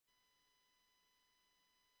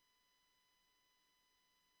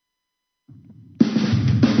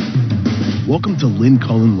Welcome to Lynn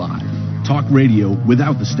Cullen Live, talk radio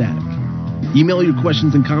without the static. Email your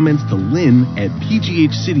questions and comments to lynn at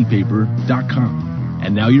pghcitypaper.com.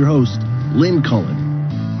 And now your host, Lynn Cullen.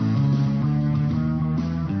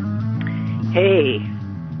 Hey,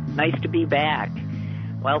 nice to be back.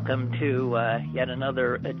 Welcome to yet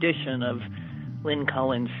another edition of Lynn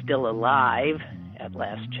Cullen Still Alive at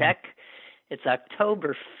last check. It's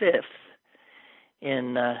October 5th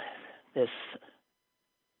in this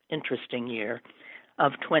interesting year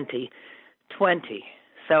of 2020.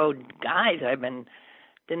 So, guys,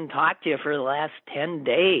 didn't talk to you for the last 10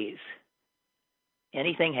 days.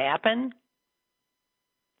 Anything happen?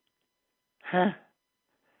 Huh?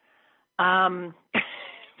 I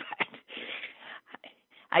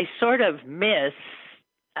sort of miss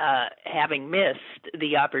having missed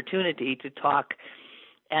the opportunity to talk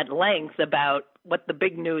at length about what the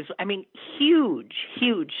big news,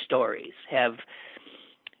 huge stories have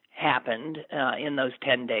happened in those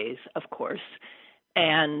 10 days, of course,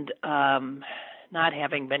 and not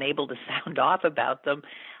having been able to sound off about them,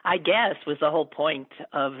 I guess, was the whole point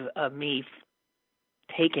of me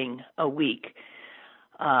taking a week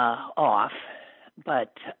off.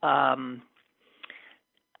 But,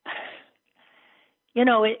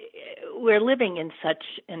 we're living in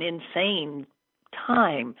such an insane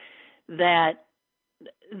time that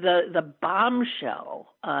the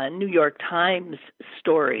bombshell New York Times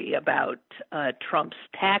story about Trump's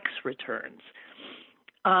tax returns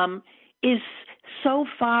is so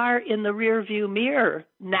far in the rearview mirror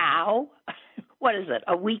now. What is it?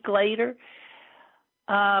 A week later,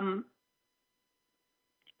 and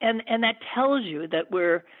that tells you that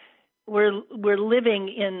we're living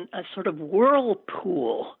in a sort of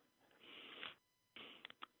whirlpool,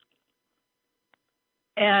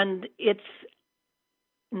 and it's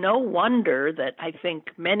no wonder that I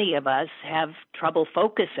think many of us have trouble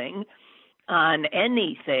focusing on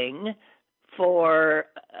anything for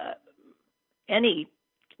any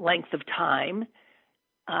length of time.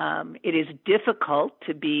 It is difficult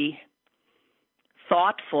to be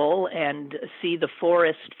thoughtful and see the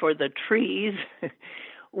forest for the trees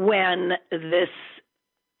when this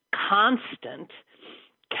constant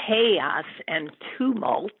chaos and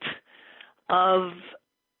tumult of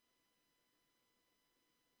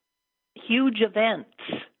huge events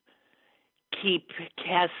keep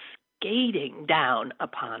cascading down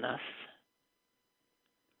upon us.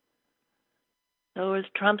 There was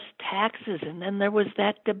Trump's taxes, and then there was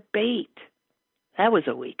that debate. That was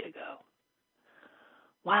a week ago.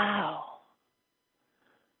 Wow.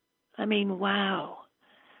 Wow.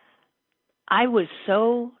 I was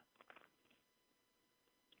so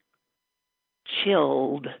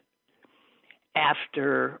chilled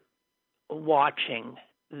after watching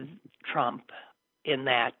Trump in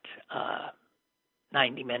that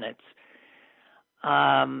 90 minutes.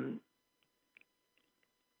 And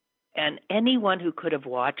anyone who could have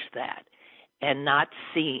watched that and not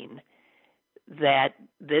seen that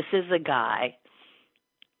this is a guy,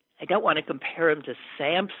 I don't want to compare him to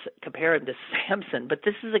Samson, but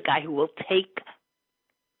this is a guy who will take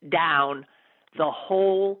down the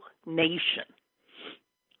whole nation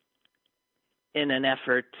in an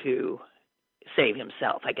effort to save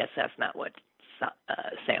himself. I guess that's not what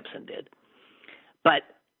Samson did. But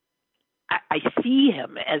I see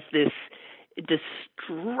him as this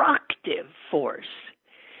destructive force,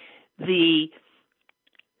 the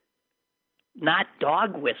not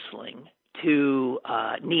dog whistling to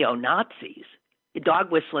neo-Nazis.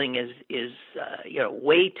 Dog whistling is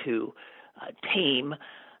way too tame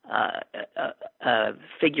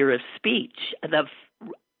figure of speech. The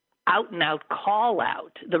out-and-out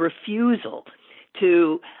call-out, the refusal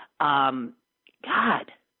to, the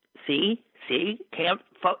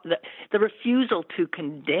refusal to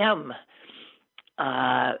condemn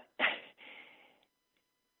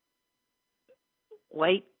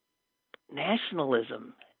white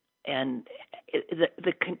nationalism and the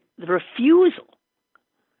refusal,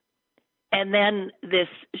 and then this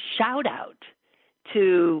shout-out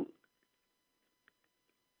to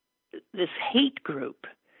this hate group,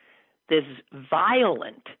 this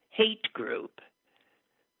violent hate group,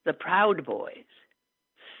 the Proud Boys.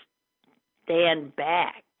 Stand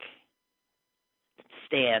back,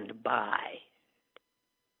 stand by.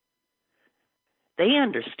 They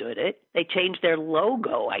understood it. They changed their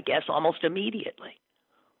logo, I guess, almost immediately.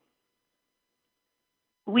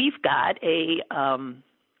 We've got a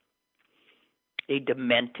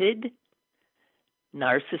demented,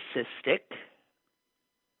 narcissistic,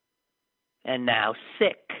 and now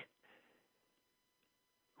sick,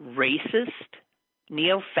 racist,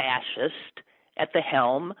 neo-fascist at the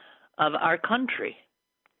helm of our country.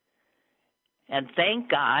 And thank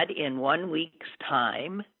God in 1 week's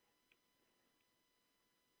time,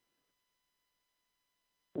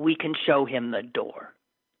 we can show him the door.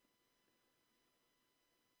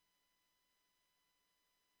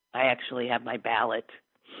 I actually have my ballot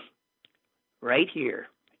right here.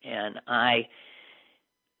 And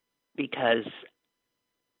because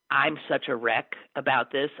I'm such a wreck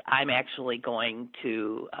about this, I'm actually going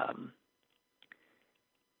to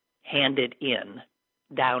hand it in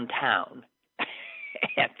downtown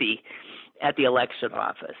at the election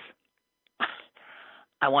office.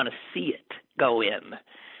 I want to see it go in.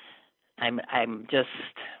 I'm just,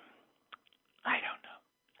 I don't know.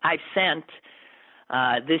 I've sent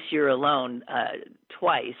this year alone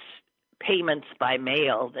twice payments by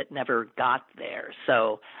mail that never got there.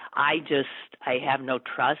 So I have no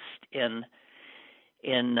trust in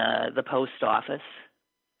the post office.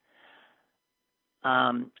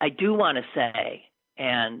 I do want to say,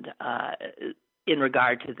 and in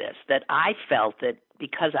regard to this, that I felt that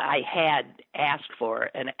because I had asked for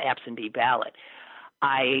an absentee ballot,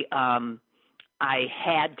 I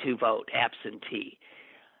had to vote absentee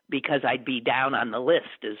because I'd be down on the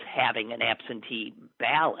list as having an absentee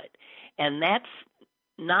ballot. And that's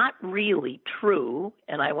not really true,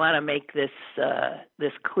 and I want to make this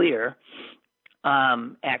clear,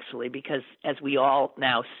 actually, because as we all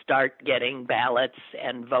now start getting ballots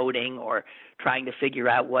and voting or trying to figure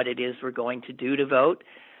out what it is we're going to do to vote,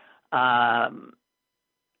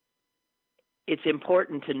 it's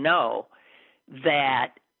important to know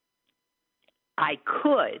that I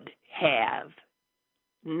could have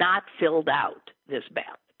not filled out this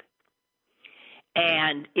ballot.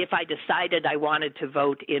 And if I decided I wanted to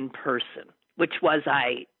vote in person, which was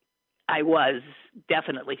I was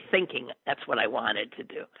definitely thinking that's what I wanted to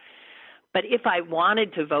do. But if I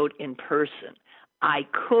wanted to vote in person, I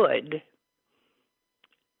could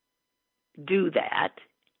do that,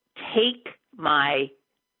 take my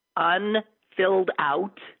unfilled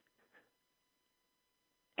out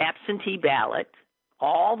absentee ballot,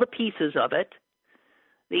 all the pieces of it,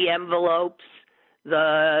 the envelopes,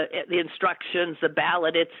 the instructions, the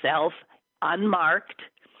ballot itself, unmarked,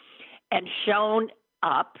 and shown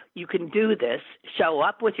up. You can do this. Show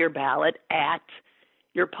up with your ballot at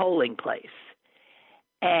your polling place,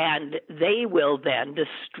 and they will then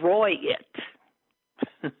destroy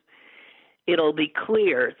it. It'll be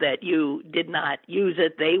clear that you did not use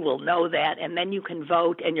it. They will know that, and then you can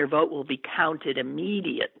vote, and your vote will be counted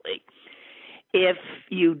immediately. If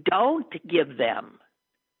you don't give them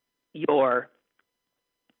your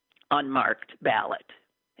unmarked ballot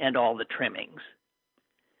and all the trimmings,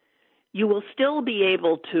 you will still be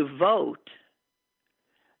able to vote,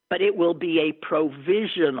 but it will be a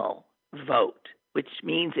provisional vote, which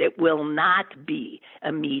means it will not be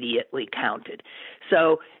immediately counted.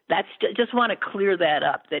 So that's just want to clear that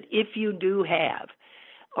up, that if you do have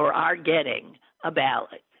or are getting a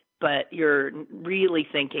ballot, but you're really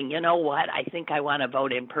thinking, you know what, I think I want to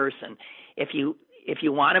vote in person. If you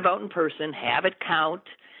want to vote in person, have it count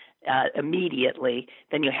immediately,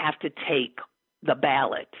 then you have to take the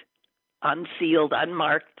ballot unsealed,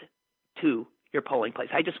 unmarked to your polling place.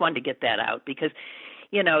 I just wanted to get that out because,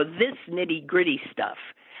 you know, this nitty gritty stuff.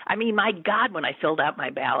 I mean, my God, when I filled out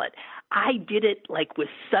my ballot, I did it like with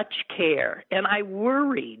such care, and I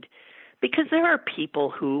worried because there are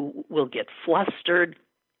people who will get flustered.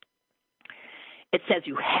 It says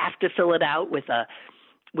you have to fill it out with a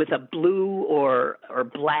blue or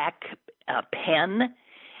black pen.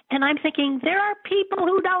 And I'm thinking, there are people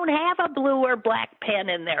who don't have a blue or black pen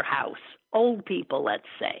in their house. Old people, let's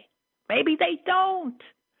say. Maybe they don't.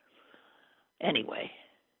 Anyway,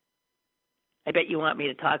 I bet you want me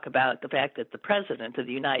to talk about the fact that the President of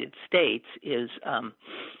the United States is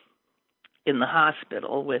in the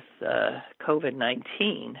hospital with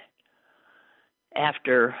COVID-19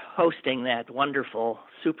 after hosting that wonderful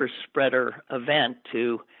super spreader event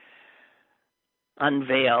to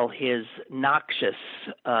unveil his noxious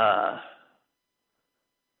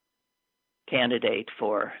candidate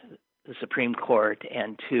for the Supreme Court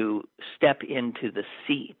and to step into the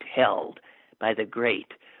seat held by the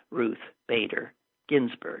great Ruth Bader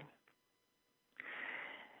Ginsburg.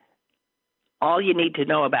 All you need to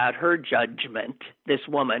know about her judgment, this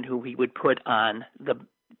woman who he would put on the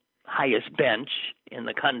highest bench in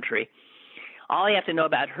the country, all you have to know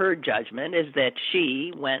about her judgment is that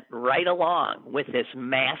she went right along with this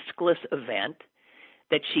maskless event,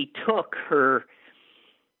 that she took her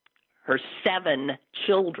 7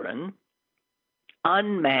 children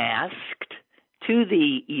unmasked to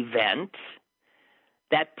the event.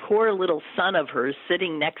 That poor little son of hers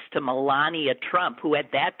sitting next to Melania Trump, who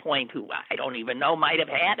at that point, who I don't even know, might have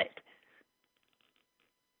had it.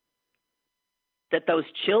 that those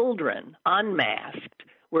children, unmasked,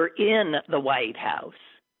 were in the White House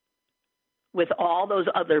with all those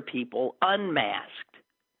other people unmasked.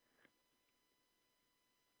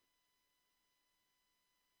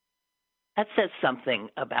 That says something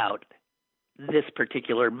about this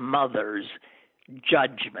particular mother's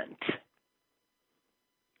judgment.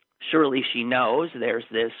 Surely she knows there's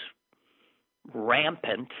this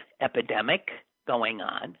rampant epidemic going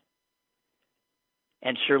on.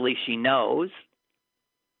 And surely she knows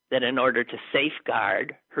that in order to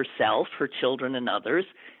safeguard herself, her children, and others,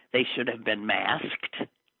 they should have been masked.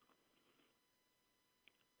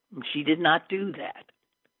 She did not do that.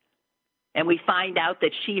 And we find out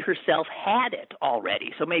that she herself had it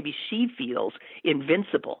already. So maybe she feels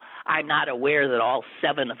invincible. I'm not aware that all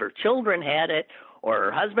 7 of her children had it or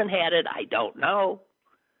her husband had it. I don't know.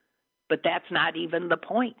 But that's not even the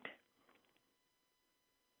point.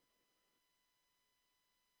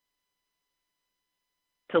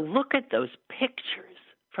 To look at those pictures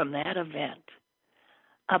from that event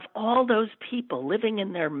of all those people living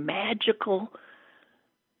in their magical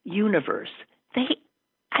universe,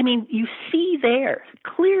 you see there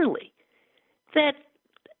clearly that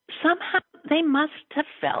somehow they must have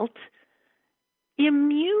felt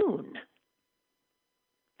immune,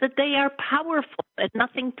 that they are powerful and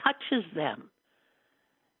nothing touches them.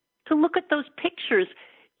 To look at those pictures,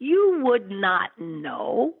 you would not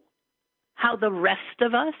know how the rest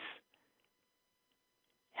of us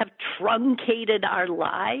have truncated our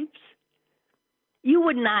lives. You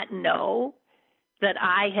would not know that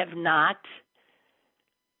I have not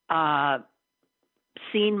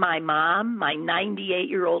seen my mom, my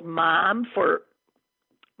 98-year-old mom, for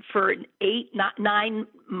 9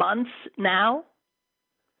 months now,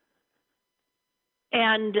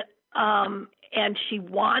 and she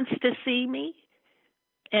wants to see me,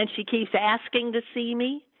 and she keeps asking to see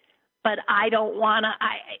me, but I don't want to.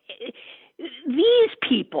 These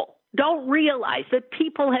people don't realize that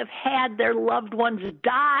people have had their loved ones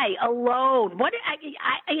die alone.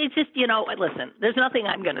 It's just, listen, there's nothing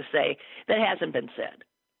I'm going to say that hasn't been said.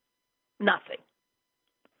 Nothing.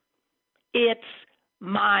 It's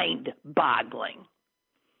mind-boggling.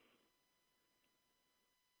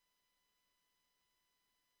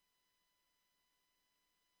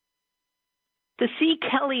 To see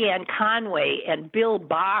Kellyanne Conway and Bill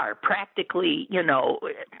Barr practically,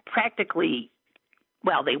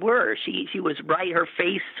 well, they were. She was right. Her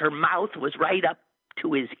face, her mouth was right up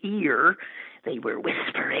to his ear. They were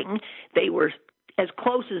whispering. They were as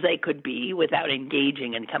close as they could be without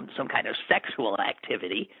engaging in some kind of sexual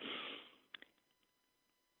activity.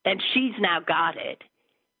 And she's now got it.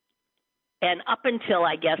 And up until,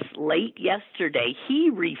 I guess, late yesterday, he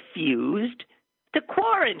refused to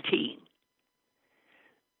quarantine.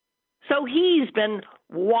 So he's been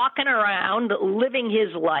walking around, living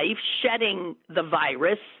his life, shedding the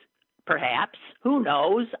virus, perhaps. Who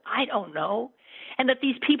knows? I don't know. And that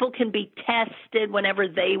these people can be tested whenever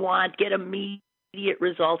they want, get immediate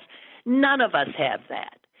results. None of us have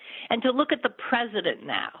that. And to look at the president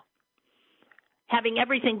now, having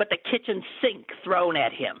everything but the kitchen sink thrown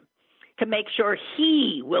at him to make sure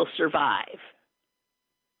he will survive.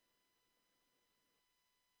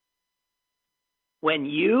 When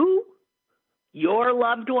your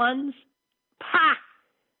loved ones,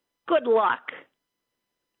 good luck.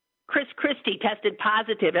 Chris Christie tested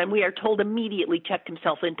positive, and we are told immediately checked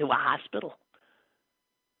himself into a hospital.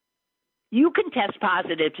 You can test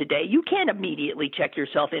positive today. You can't immediately check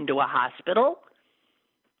yourself into a hospital.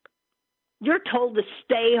 You're told to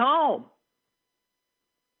stay home.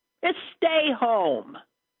 Just stay home.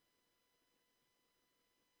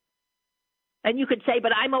 And you could say,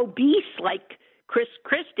 but I'm obese like Chris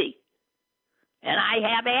Christie. And I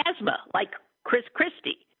have asthma, like Chris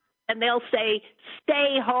Christie. And they'll say,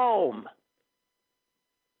 stay home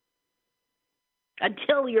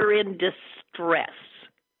until you're in distress.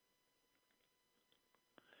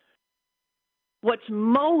 What's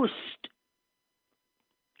most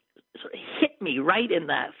sort of hit me right in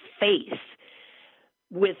the face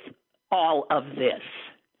with all of this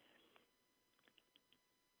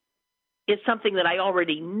is something that I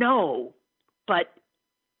already know, but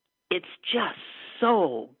it's just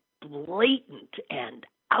so blatant and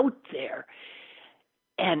out there,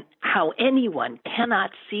 and how anyone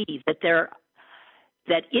cannot see that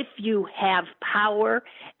that if you have power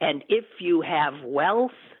and if you have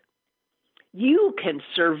wealth, you can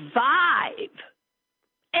survive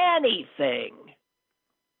anything.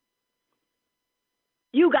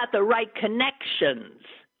 You got the right connections.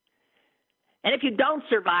 And if you don't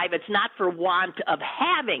survive, it's not for want of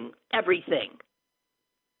having everything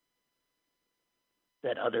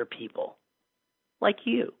that other people like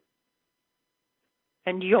you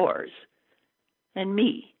and yours and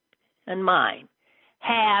me and mine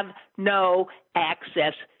have no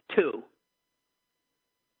access to.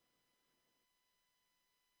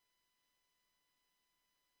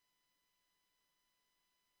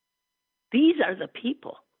 These are the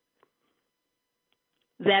people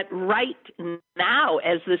that right now,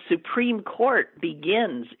 as the Supreme Court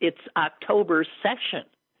begins its October session,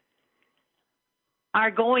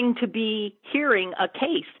 are going to be hearing a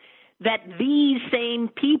case that these same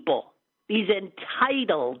people, these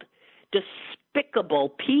entitled, despicable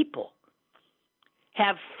people,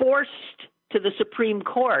 have forced to the Supreme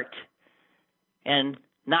Court, and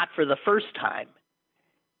not for the first time,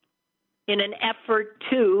 in an effort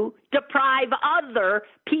to deprive other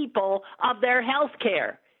people of their health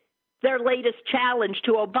care, their latest challenge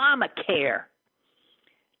to Obamacare,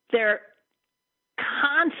 their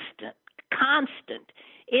constant,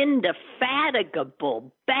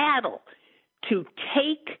 indefatigable battle to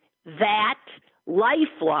take that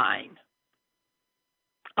lifeline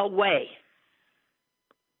away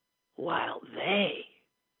while they,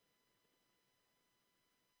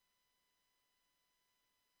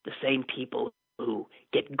 the same people who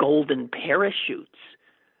get golden parachutes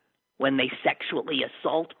when they sexually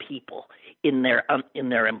assault people in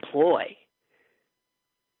their employ,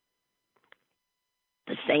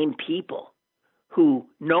 the same people who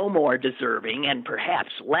no more deserving and perhaps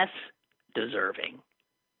less deserving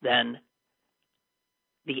than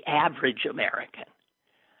the average American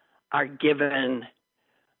are given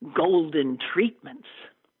golden treatments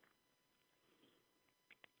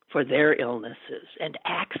for their illnesses and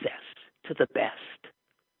access to the best,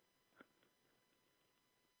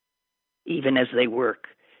 even as they work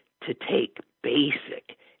to take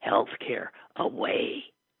basic health care away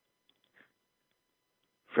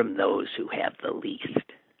from those who have the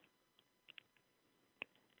least.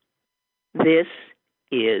 This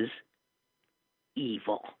is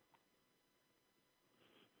evil.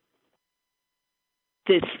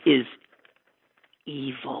 This is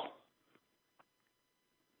evil.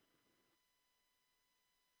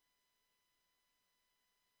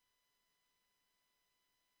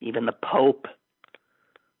 Even the Pope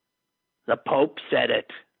said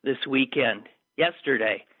it this weekend,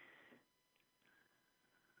 yesterday,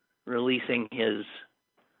 releasing his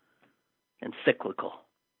encyclical.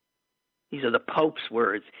 These are the Pope's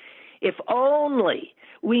words. If only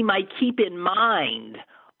we might keep in mind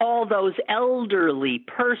all those elderly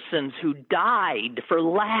persons who died for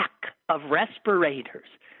lack of respirators,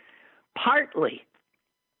 partly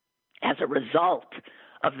as a result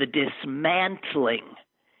of the dismantling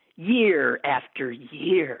year after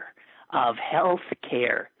year of health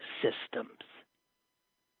care systems.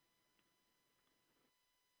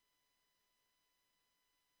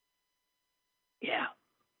 Yeah.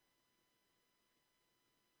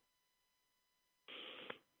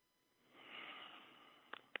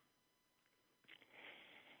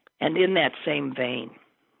 And in that same vein,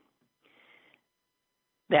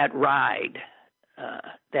 that ride,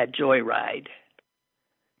 that joyride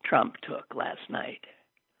Trump took last night,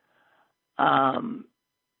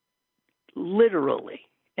 literally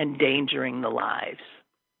endangering the lives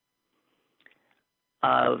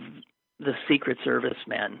of the Secret Service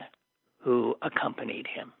men who accompanied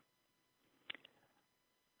him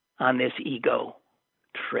on this ego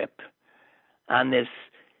trip, on this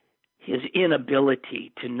his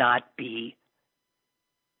inability to not be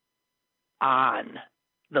on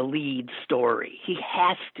the lead story. He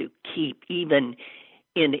has to keep, even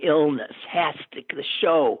in illness, the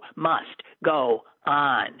show must go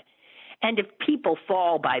on. And if people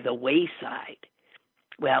fall by the wayside,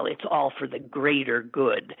 well, it's all for the greater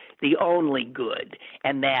good, the only good,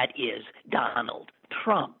 and that is Donald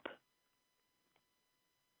Trump.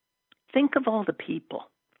 Think of all the people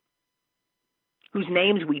whose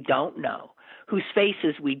names we don't know, whose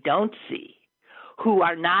faces we don't see, who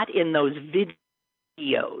are not in those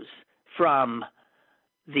videos from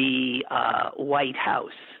the White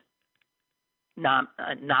House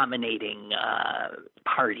nominating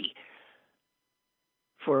party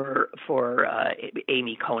for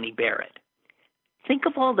Amy Coney Barrett. Think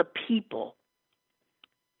of all the people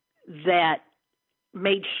that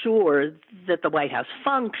made sure that the White House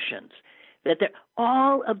functions, that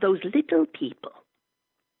all of those little people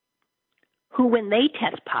who, when they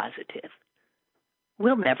test positive,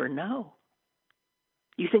 will never know.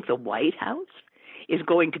 You think the White House is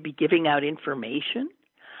going to be giving out information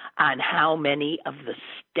on how many of the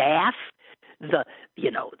staff, the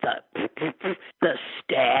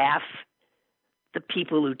staff, the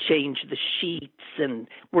people who change the sheets and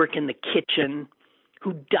work in the kitchen,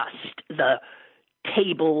 who dust the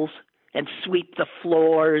tables and sweep the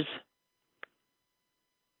floors.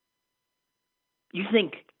 You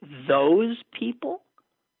think those people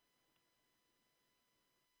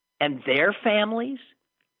and their families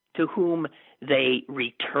to whom they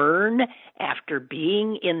return after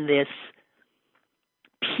being in this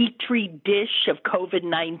petri dish of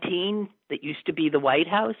COVID-19 that used to be the White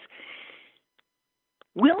House,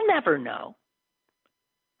 we'll never know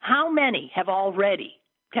how many have already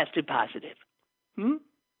tested positive.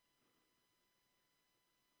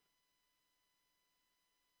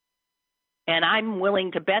 And I'm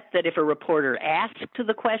willing to bet that if a reporter asked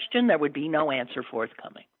the question, there would be no answer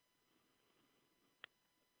forthcoming.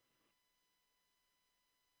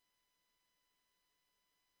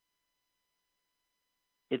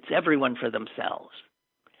 It's everyone for themselves.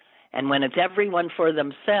 And when it's everyone for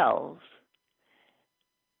themselves,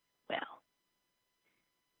 well,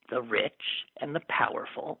 the rich and the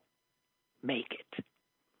powerful make it.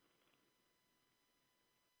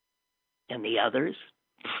 And the others,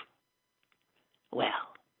 well,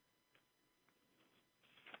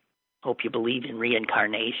 hope you believe in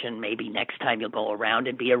reincarnation. Maybe next time you'll go around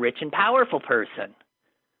and be a rich and powerful person.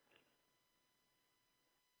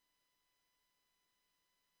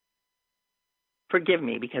 Forgive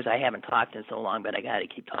me because I haven't talked in so long, but I got to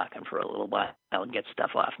keep talking for a little while and get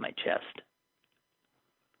stuff off my chest.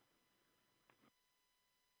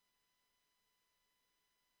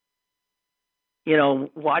 You know,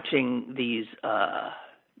 watching these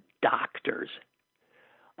doctors,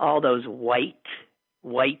 all those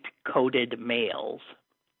white-coated males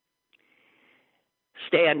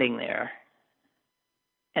standing there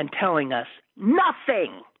and telling us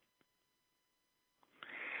nothing.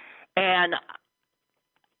 And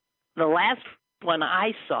the last one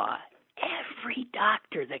I saw, every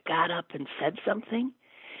doctor that got up and said something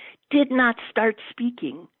did not start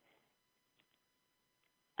speaking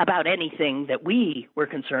about anything that we were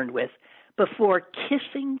concerned with before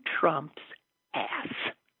kissing Trump's ass.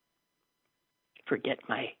 Forget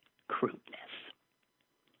my crudeness.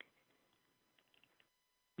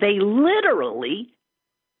 They literally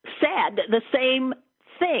said the same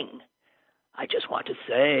thing. I just want to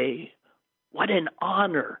say what an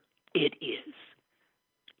honor it is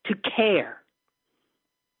to care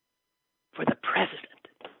for the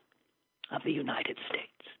President of the United States.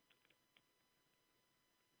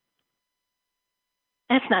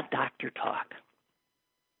 That's not doctor talk.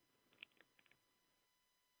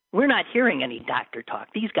 We're not hearing any doctor talk.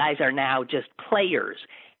 These guys are now just players,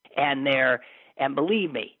 and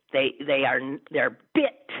believe me, they're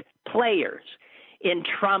bit players in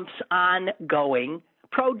Trump's ongoing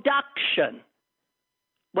production.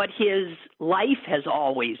 What his life has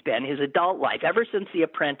always been, his adult life, ever since The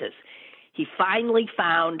Apprentice, he finally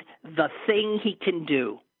found the thing he can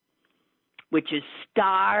do, which is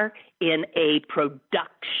star in a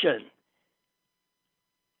production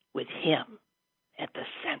with him at the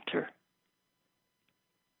center.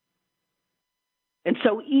 And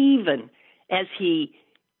so even as he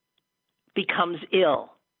becomes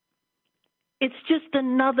ill, it's just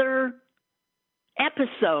another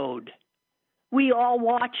episode we all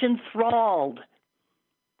watch enthralled.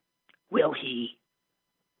 Will he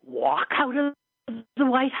walk out of the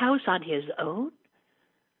White House on his own?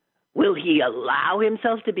 Will he allow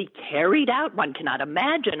himself to be carried out? One cannot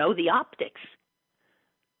imagine. Oh, the optics.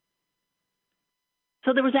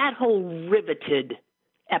 So there was that whole riveted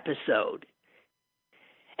episode.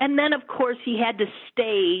 And then, of course, he had to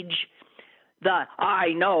stage the,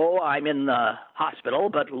 I know I'm in the hospital,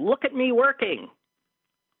 but look at me working.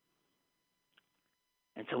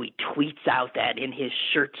 And so he tweets out that in his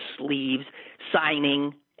shirt sleeves,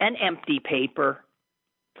 signing an empty paper.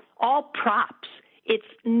 All props. It's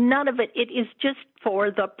none of it. It is just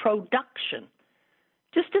for the production.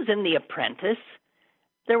 Just as in The Apprentice,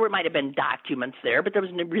 might have been documents there, but there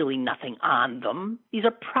was really nothing on them. These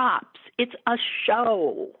are props. It's a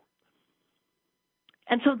show.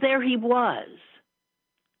 And so there he was.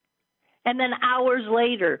 And then hours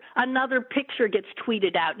later, another picture gets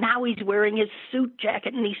tweeted out. Now he's wearing his suit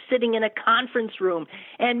jacket and he's sitting in a conference room.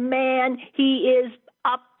 And man, he is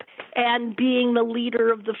up and being the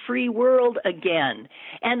leader of the free world again.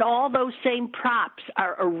 And all those same props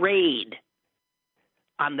are arrayed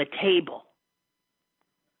on the table.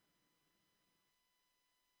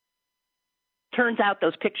 Turns out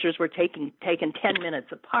those pictures were taken 10 minutes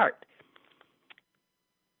apart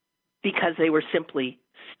because they were simply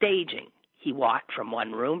staging. He walked from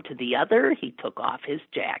one room to the other. He took off his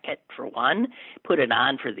jacket for one, put it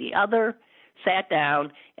on for the other, sat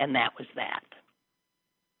down, and that was that.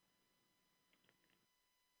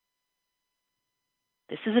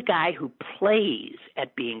 This is a guy who plays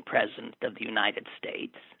at being president of the United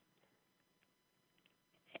States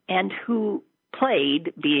and who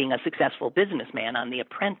played being a successful businessman on The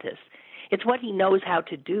Apprentice. It's what he knows how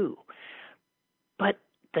to do. But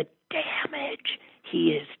the damage he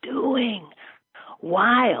is doing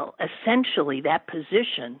while essentially that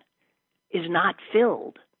position is not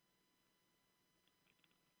filled,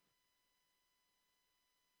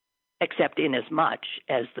 except in as much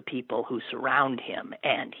as the people who surround him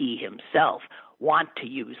and he himself want to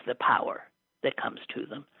use the power that comes to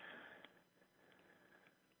them.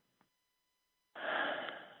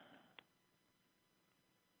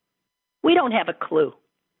 We don't have a clue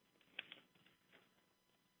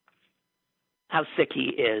how sick he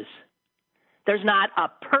is. There's not a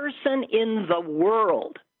person in the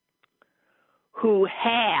world who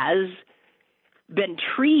has been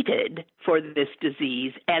treated for this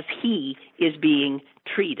disease as he is being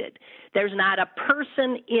treated. There's not a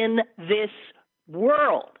person in this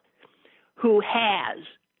world who has,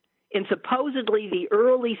 in supposedly the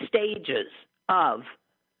early stages of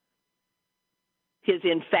his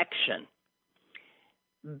infection,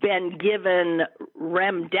 been given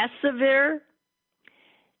remdesivir,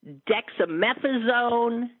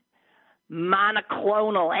 dexamethasone,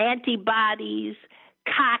 monoclonal antibodies,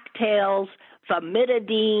 cocktails,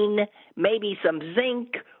 famotidine, maybe some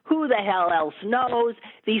zinc. Who the hell else knows?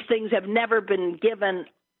 These things have never been given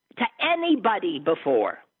to anybody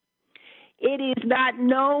before. It is not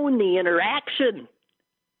known the interaction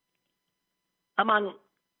among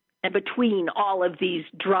and between all of these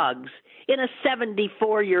drugs in a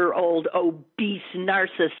 74-year-old obese,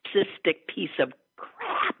 narcissistic piece of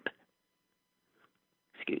crap.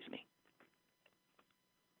 Excuse me.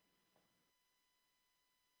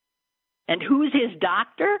 And who's his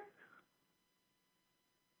doctor?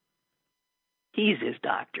 He's his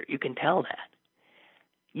doctor. You can tell that.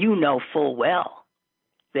 You know full well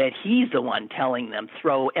that he's the one telling them,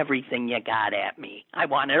 throw everything you got at me. I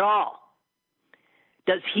want it all.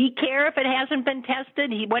 Does he care if it hasn't been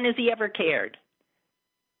tested? When has he ever cared?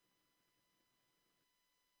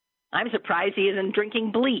 I'm surprised he isn't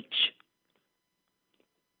drinking bleach.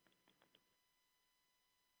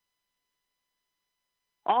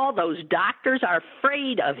 All those doctors are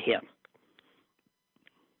afraid of him.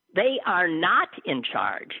 They are not in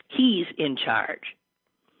charge. He's in charge.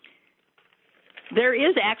 There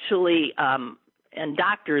is actually, and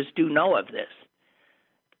doctors do know of this,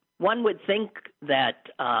 one would think that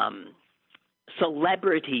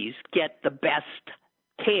celebrities get the best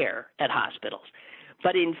care at hospitals.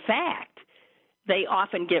 But in fact, they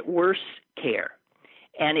often get worse care.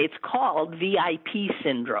 And it's called VIP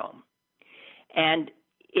syndrome. And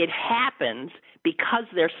it happens because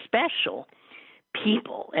they're special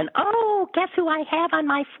people. And, oh, guess who I have on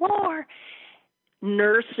my floor?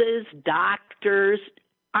 Nurses, doctors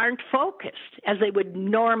aren't focused as they would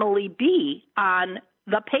normally be on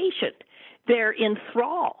the patient. They're in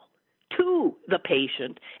thrall to the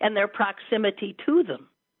patient and their proximity to them.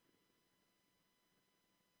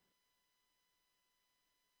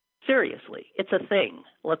 Seriously, it's a thing.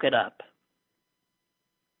 Look it up.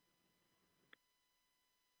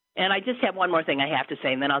 And I just have one more thing I have to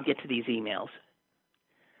say, and then I'll get to these emails.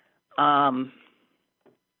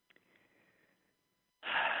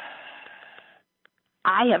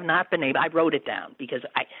 I have not been able, I wrote it down because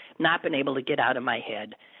I've not been able to get out of my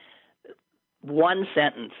head one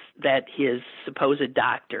sentence that his supposed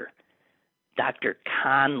doctor, Dr.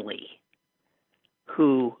 Conley,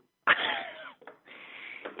 who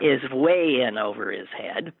is way in over his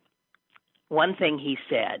head, one thing he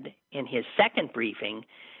said in his second briefing,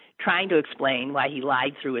 trying to explain why he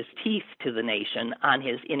lied through his teeth to the nation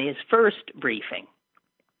in his first briefing.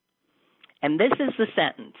 And this is the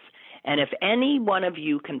sentence. And if any one of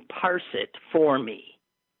you can parse it for me,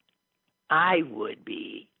 I would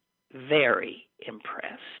be very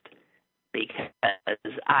impressed, because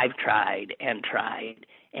I've tried and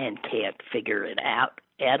can't figure it out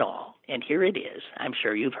at all. And here it is. I'm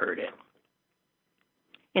sure you've heard it.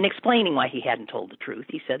 In explaining why he hadn't told the truth,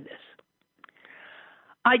 he said this: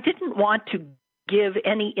 I didn't want to give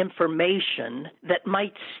any information that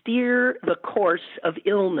might steer the course of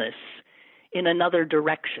illness in another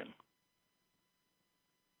direction.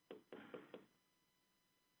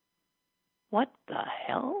 What the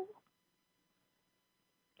hell?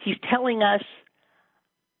 He's telling us,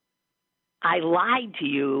 I lied to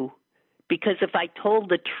you because if I told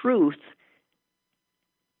the truth,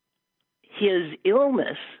 his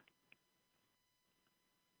illness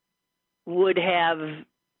would have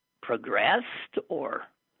progressed, or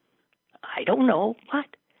I don't know what.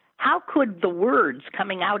 How could the words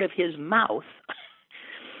coming out of his mouth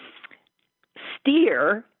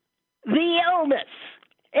steer the illness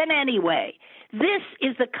in any way. This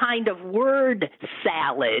is the kind of word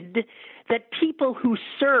salad that people who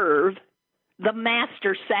serve the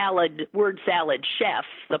master salad, word salad chef,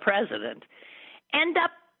 the president, end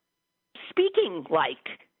up speaking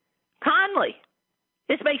like. Conley,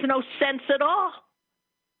 this makes no sense at all.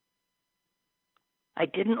 I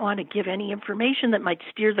didn't want to give any information that might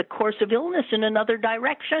steer the course of illness in another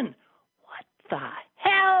direction. What the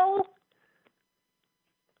hell?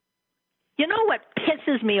 You know what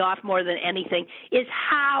pisses me off more than anything is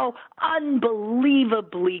how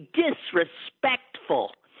unbelievably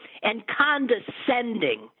disrespectful and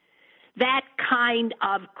condescending that kind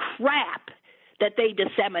of crap that they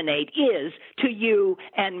disseminate is to you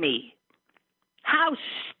and me. How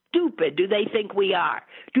stupid do they think we are?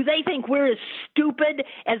 Do they think we're as stupid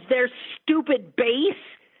as their stupid base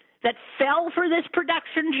that fell for this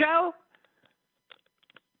production show?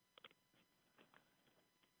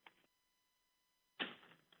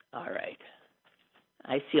 All right.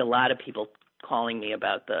 I see a lot of people calling me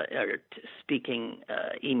about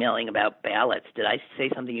emailing about ballots. Did I say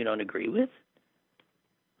something you don't agree with?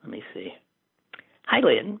 Let me see. Hi,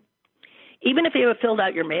 Lynn. Even if you have filled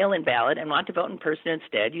out your mail-in ballot and want to vote in person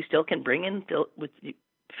instead, you still can bring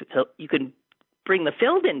you can bring the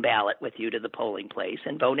filled-in ballot with you to the polling place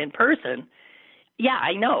and vote in person. Yeah,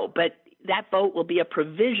 I know, but that vote will be a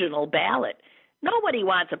provisional ballot. Nobody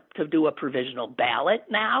wants to do a provisional ballot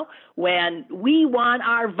now when we want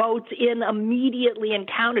our votes in immediately and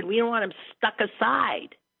counted. We don't want them stuck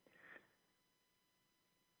aside.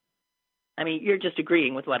 I mean, you're just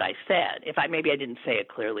agreeing with what I said. Maybe I didn't say it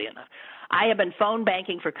clearly enough. I have been phone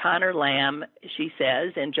banking for Connor Lamb, she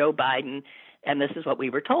says, and Joe Biden, and this is what we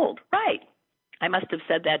were told. Right. I must have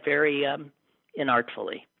said that very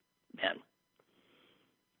inartfully then.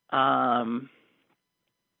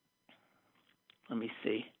 Let me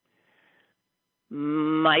see.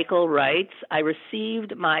 Michael writes, I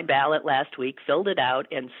received my ballot last week, filled it out,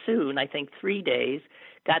 and soon, I think 3 days,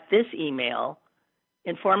 got this email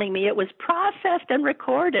informing me it was processed and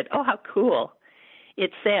recorded. Oh, how cool.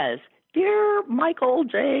 It says, Dear Michael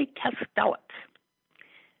J. Kestowick,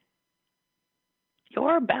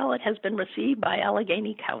 your ballot has been received by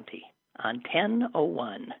Allegheny County on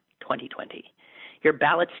 10/01/2020. Your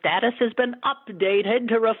ballot status has been updated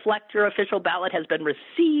to reflect your official ballot has been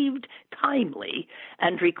received timely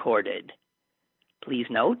and recorded. Please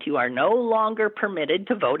note you are no longer permitted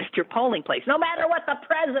to vote at your polling place, no matter what the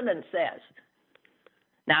president says.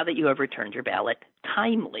 Now that you have returned your ballot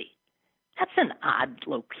timely. That's an odd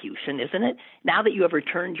locution, isn't it? Now that you have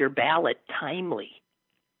returned your ballot timely.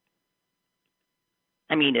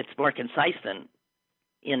 I mean, it's more concise than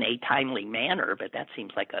in a timely manner, but that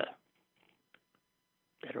seems like a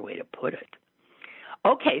better way to put it.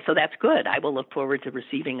 Okay, so that's good. I will look forward to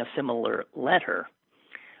receiving a similar letter.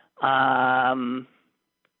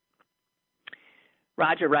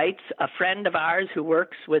 Roger writes, a friend of ours who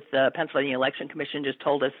works with the Pennsylvania Election Commission just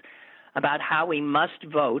told us about how we must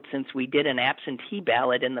vote since we did an absentee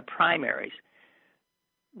ballot in the primaries.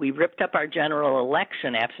 We ripped up our general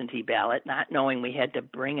election absentee ballot, not knowing we had to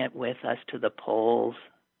bring it with us to the polls.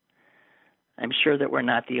 I'm sure that we're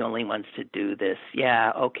not the only ones to do this.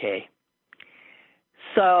 Yeah, okay.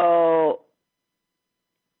 So,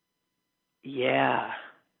 yeah.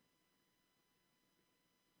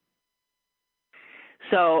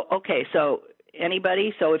 So, okay, so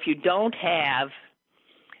anybody? So if you don't have,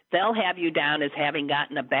 they'll have you down as having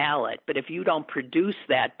gotten a ballot, but if you don't produce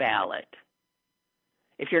that ballot,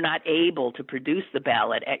 if you're not able to produce the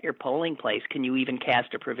ballot at your polling place, can you even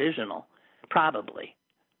cast a provisional? Probably.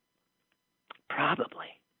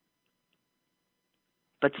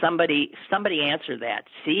 But somebody answer that.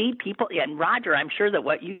 See, people, and Roger, I'm sure that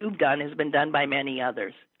what you've done has been done by many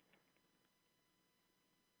others.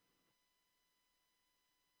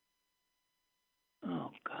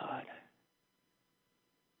 Oh, God.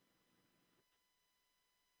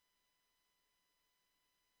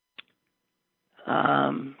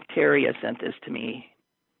 Terry has sent this to me.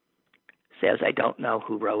 Says, I don't know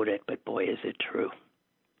who wrote it, but boy, is it true.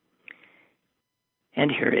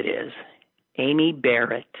 And here it is. Amy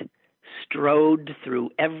Barrett strode through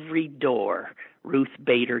every door Ruth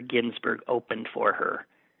Bader Ginsburg opened for her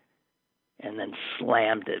and then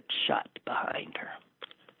slammed it shut behind her.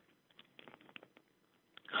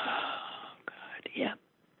 Oh, God, yeah.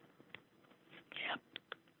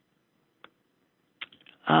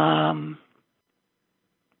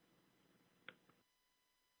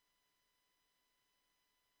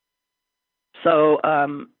 So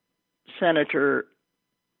Senator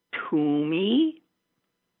Toomey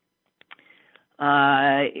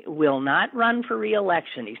will not run for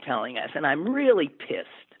re-election, he's telling us. And I'm really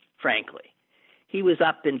pissed, frankly. He was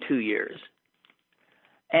up in 2 years.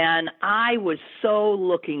 And I was so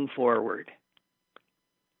looking forward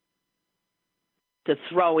to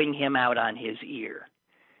throwing him out on his ear.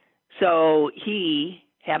 So he,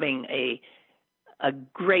 having a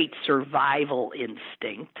great survival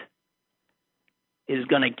instinct, is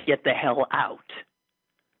going to get the hell out.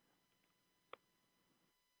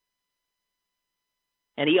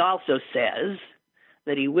 And he also says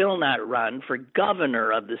that he will not run for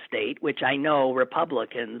governor of the state, which I know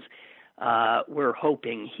Republicans were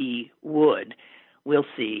hoping he would. We'll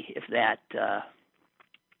see if that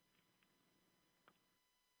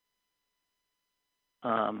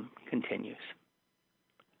continues.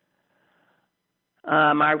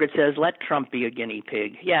 Margaret says, let Trump be a guinea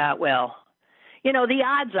pig. Yeah, well, you know, the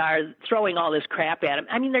odds are throwing all this crap at him.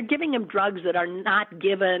 I mean, they're giving him drugs that are not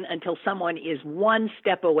given until someone is one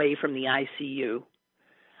step away from the ICU.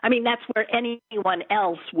 I mean, that's where anyone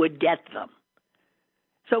else would get them.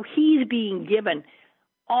 So he's being given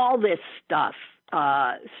all this stuff,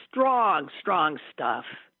 strong stuff.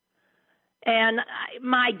 And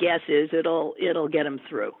my guess is it'll get him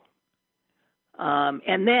through.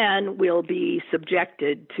 And then we'll be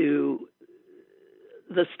subjected to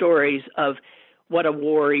the stories of what a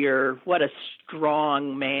warrior, what a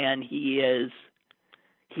strong man he is.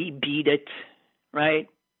 He beat it, right?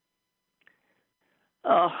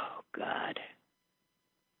 Oh, God.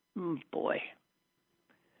 Boy.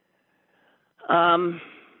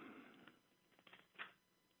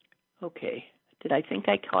 Okay. Did I think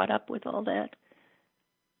I caught up with all that?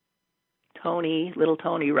 Little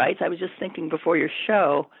Tony writes, I was just thinking before your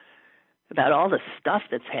show about all the stuff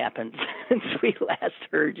that's happened since we last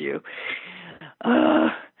heard you.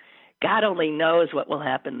 God only knows what will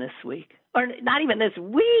happen this week. Or not even this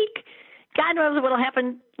week. God knows what will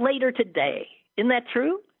happen later today. Isn't that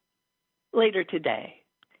true? Later today.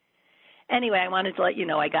 Anyway, I wanted to let you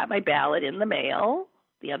know I got my ballot in the mail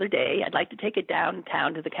the other day. I'd like to take it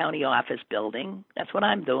downtown to the county office building. That's what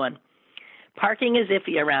I'm doing. Parking is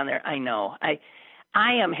iffy around there. I know.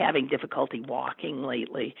 I am having difficulty walking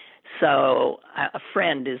lately, so a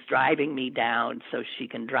friend is driving me down so she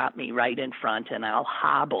can drop me right in front, and I'll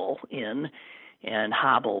hobble in and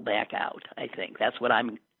hobble back out, I think. That's what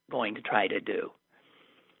I'm going to try to do.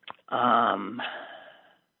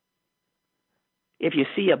 If you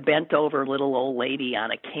see a bent-over little old lady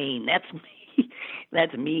on a cane, that's me.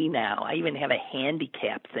 That's me now. I even have a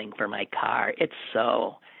handicap thing for my car. It's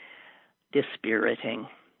so dispiriting.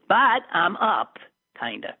 But I'm up,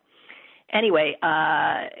 kind of. Anyway,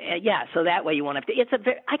 yeah, so that way you won't have to.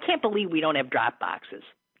 I can't believe we don't have drop boxes.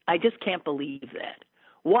 I just can't believe that.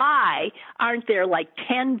 Why aren't there like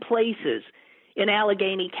 10 places in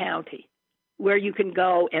Allegheny County where you can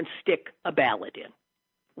go and stick a ballot in?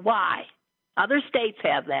 Why? Other states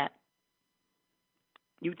have that.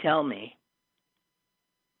 You tell me.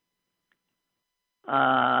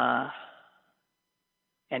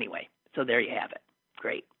 Anyway, so there you have it.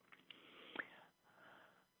 Great.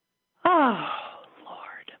 Oh,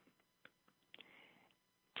 Lord.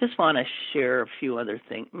 Just want to share a few other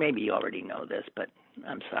things. Maybe you already know this, but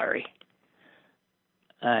I'm sorry.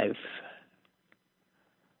 I've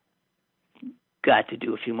got to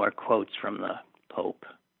do a few more quotes from the Pope.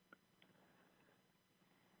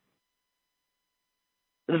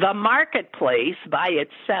 The marketplace by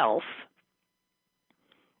itself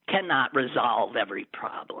cannot resolve every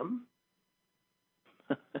problem.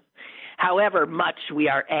 However much we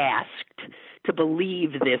are asked to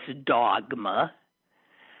believe this dogma,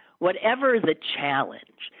 whatever the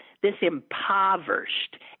challenge, this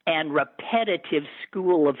impoverished and repetitive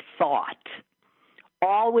school of thought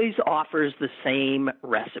always offers the same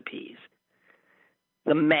recipes,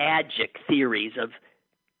 the magic theories of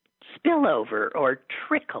spillover or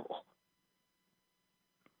trickle.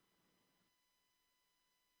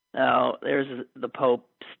 Now, there's the Pope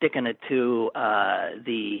sticking it to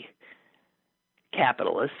the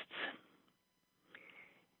capitalists.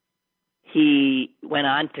 He went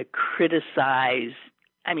on to criticize,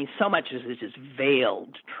 so much as it's just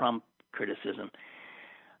veiled Trump criticism.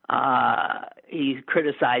 He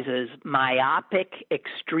criticizes myopic,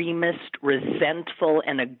 extremist, resentful,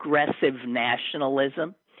 and aggressive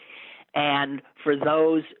nationalism. And for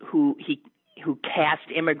those who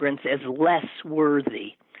cast immigrants as less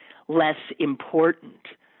worthy, less important,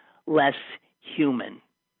 less human.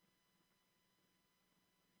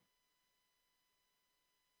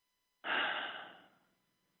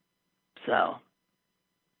 So,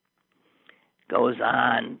 goes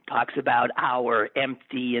on, talks about our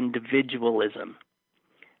empty individualism.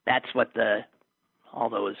 That's what the all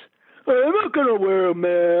those, I'm not going to wear a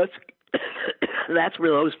mask. That's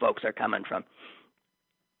where those folks are coming from.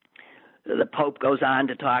 The Pope goes on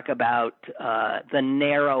to talk about the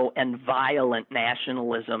narrow and violent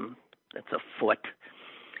nationalism that's afoot,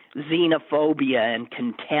 xenophobia and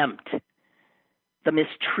contempt, the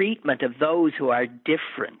mistreatment of those who are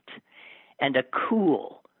different, and a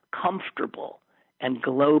cool, comfortable, and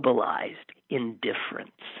globalized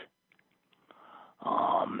indifference.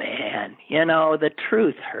 Oh, man, the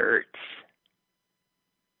truth hurts.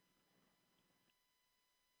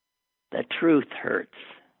 The truth hurts.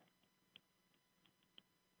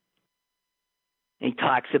 He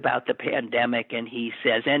talks about the pandemic, and he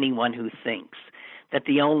says anyone who thinks that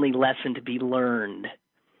the only lesson to be learned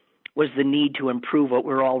was the need to improve what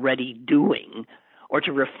we're already doing or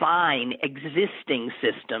to refine existing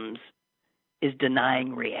systems is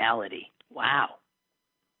denying reality. Wow.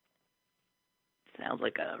 Sounds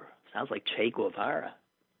like Che Guevara.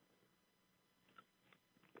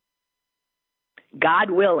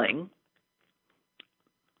 God willing,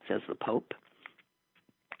 says the Pope,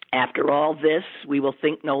 after all this, we will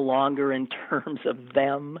think no longer in terms of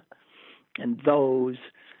them and those,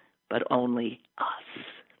 but only us.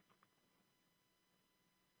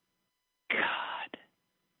 God.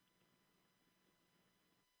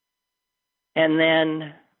 And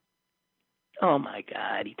then, oh my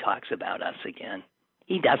God, he talks about us again.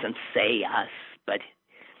 He doesn't say us, but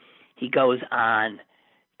he goes on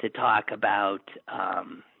to talk about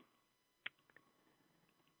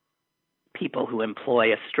people who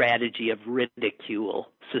employ a strategy of ridicule,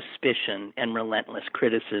 suspicion, and relentless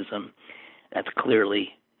criticism. That's clearly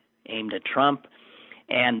aimed at Trump.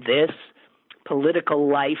 And this political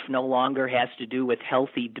life no longer has to do with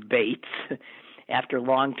healthy debates after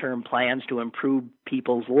long-term plans to improve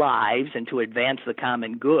people's lives and to advance the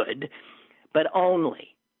common good, but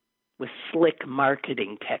only with slick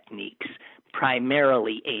marketing techniques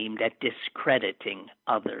primarily aimed at discrediting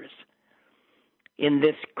others. In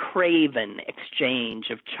this craven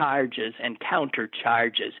exchange of charges and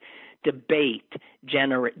countercharges, debate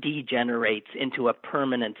degenerates into a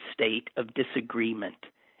permanent state of disagreement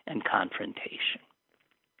and confrontation.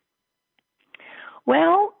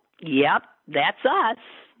 Well, yep, that's us.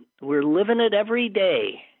 We're living it every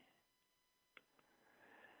day.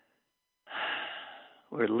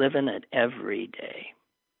 We're living it every day.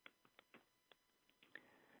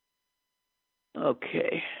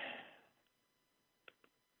 Okay.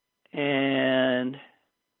 And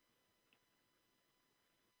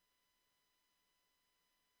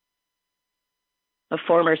a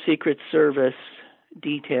former Secret Service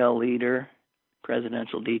detail leader,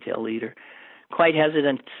 presidential detail leader, quite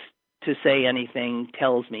hesitant to say anything,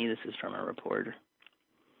 tells me, this is from a reporter,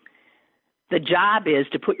 the job is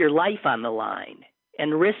to put your life on the line,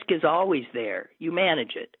 and risk is always there. You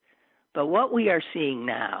manage it. But what we are seeing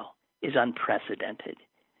now is unprecedented.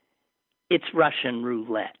 It's Russian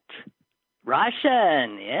roulette.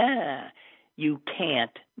 Russian, yeah. You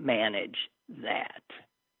can't manage that.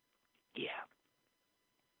 Yeah.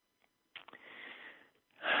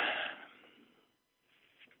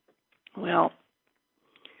 Well,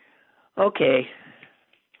 okay.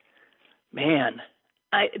 Man,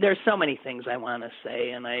 there's so many things I want to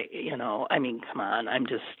say, and come on,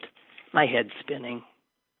 my head's spinning.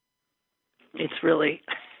 It's really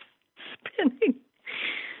spinning.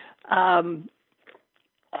 Hang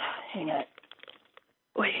on.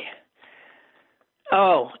 Wait.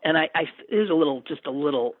 Oh, and here's a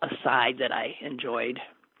little aside that I enjoyed.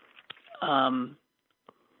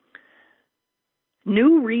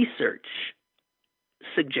 New research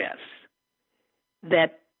suggests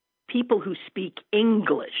that people who speak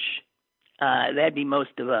English, that'd be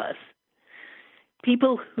most of us,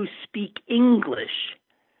 people who speak English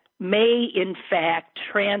may in fact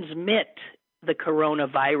transmit the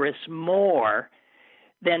coronavirus more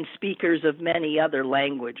than speakers of many other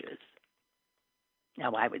languages.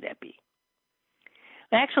 Now, why would that be?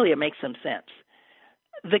 Actually, it makes some sense.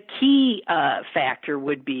 The key factor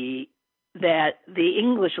would be that the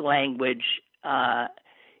English language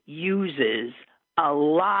uses a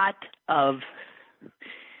lot of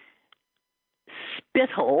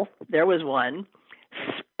spittle, there was one,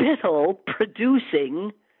 spittle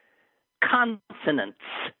producing consonants.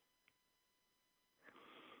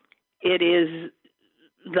 It is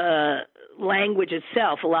the language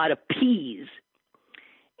itself, a lot of P's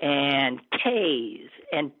and K's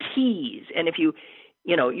and T's. And if you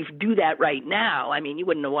do that right now, you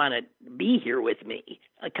wouldn't want to be here with me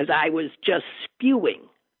because I was just spewing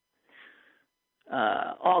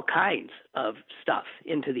all kinds of stuff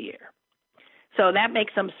into the air. So that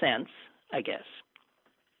makes some sense, I guess.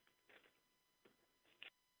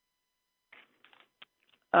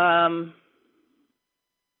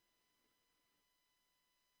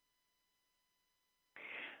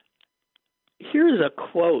 Here's a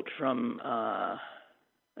quote from a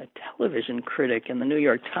television critic in the New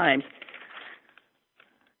York Times,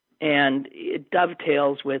 and it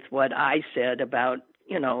dovetails with what I said about,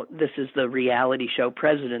 this is the reality show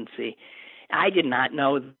presidency. I did not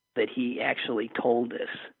know that he actually told this,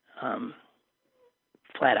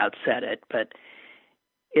 flat out said it, but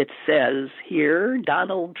it says here,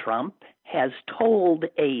 Donald Trump has told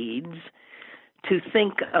aides to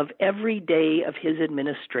think of every day of his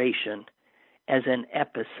administration as an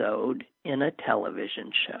episode in a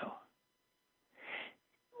television show.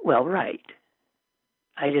 Well, right.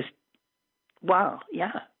 Wow,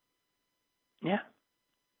 yeah.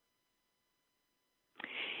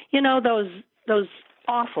 Those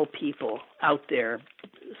awful people out there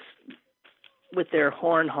with their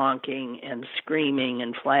horn honking and screaming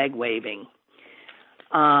and flag waving.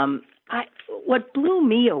 What blew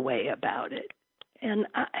me away about it, and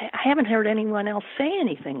I haven't heard anyone else say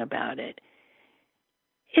anything about it,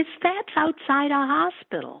 is that's outside a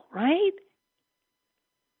hospital, right?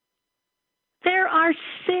 There are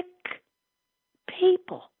sick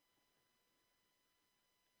people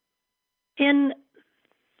in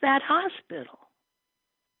that hospital.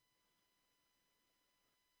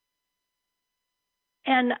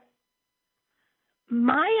 And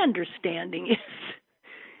my understanding is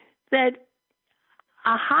that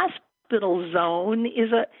a hospital zone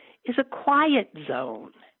is a quiet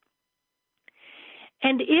zone.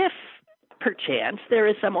 And if, perchance, there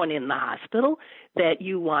is someone in the hospital that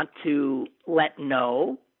you want to let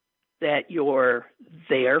know that you're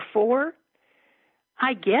there for,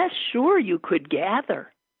 I guess, sure, you could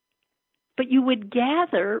gather. But you would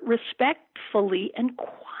gather respectfully and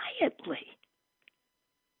quietly.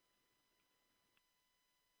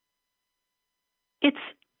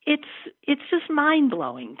 It's just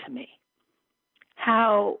mind-blowing to me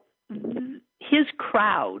how his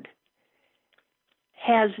crowd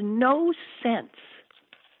has no sense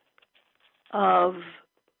of,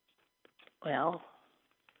 well,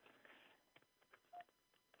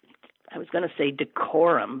 I was going to say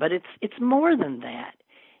decorum, but it's more than that.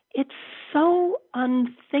 It's so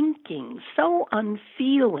unthinking, so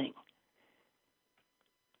unfeeling.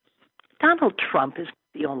 Donald Trump is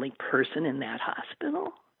the only person in that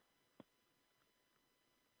hospital.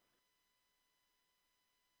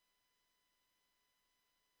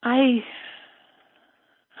 I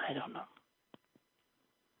don't know.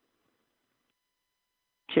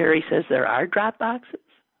 Jerry says there are drop boxes.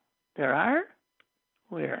 There are?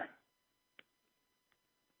 Where?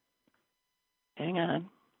 Hang on.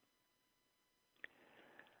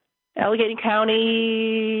 Allegheny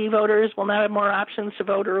County voters will now have more options to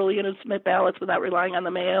vote early and submit ballots without relying on the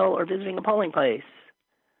mail or visiting a polling place.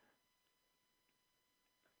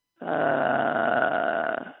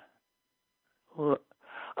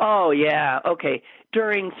 Oh, yeah. Okay.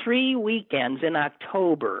 During 3 weekends in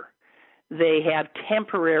October, they have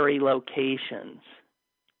temporary locations.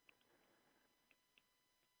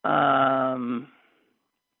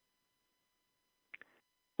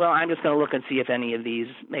 Well, I'm just going to look and see if any of these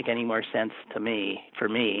make any more sense for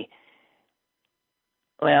me.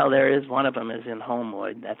 Well, there is one of them is in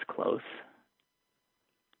Homewood. That's close.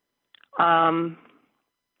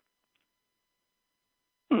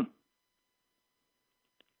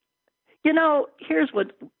 Here's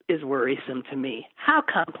what is worrisome to me. How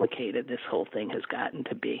complicated this whole thing has gotten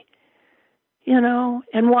to be.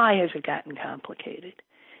 And why has it gotten complicated?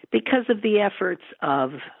 Because of the efforts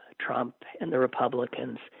of Trump and the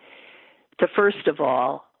Republicans to, first of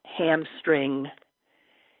all, hamstring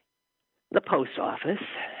the post office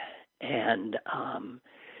and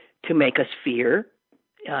to make us fear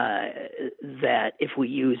that if we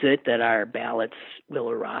use it, that our ballots will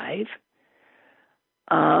arrive.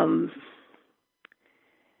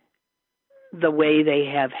 The way they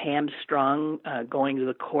have hamstrung going to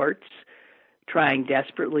the courts, trying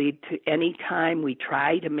desperately to, any time we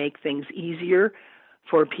try to make things easier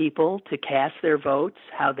for people to cast their votes,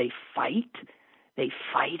 how they fight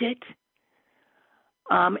it.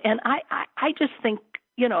 And I just think,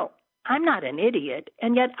 I'm not an idiot,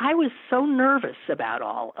 and yet I was so nervous about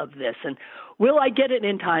all of this. And will I get it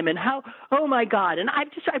in time? And how? Oh my God! And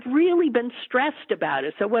I've really been stressed about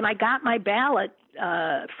it. So when I got my ballot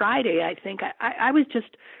Friday, I think I was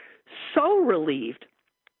just so relieved.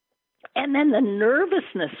 And then the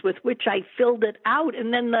nervousness with which I filled it out,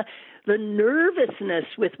 and then the nervousness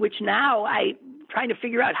with which now I'm trying to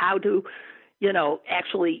figure out how to,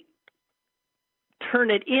 actually turn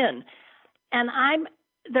it in. And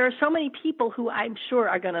there are so many people who I'm sure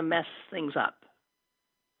are going to mess things up.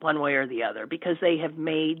 one way or the other because they have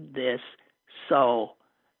made this so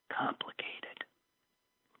complicated.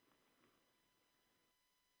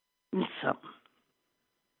 So,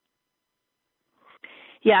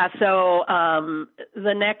 yeah, so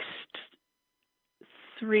the next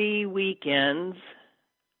 3 weekends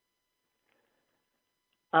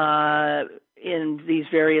in these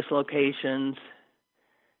various locations,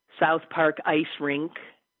 South Park Ice Rink.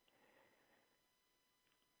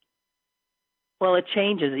 Well, it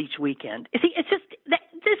changes each weekend. See, it's just,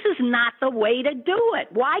 this is not the way to do it.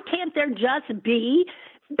 Why can't there just be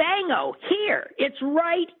bango here? It's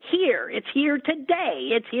right here. It's here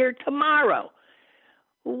today. It's here tomorrow.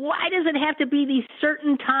 Why does it have to be these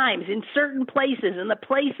certain times in certain places and the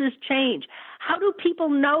places change? How do people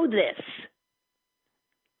know this?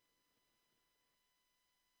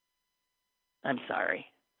 I'm sorry.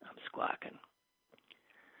 I'm squawking.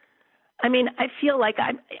 I mean, I feel like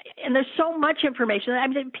and there's so much information. I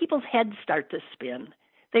mean, people's heads start to spin.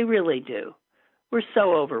 They really do. We're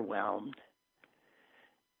so overwhelmed.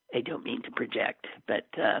 I don't mean to project, but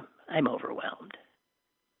I'm overwhelmed.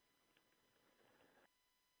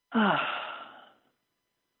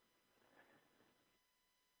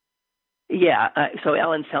 Yeah, so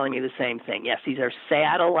Ellen's telling me the same thing. Yes, these are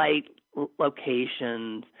satellite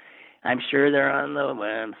locations. I'm sure they're on the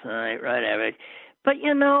website, whatever. But,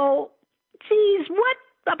 geez, what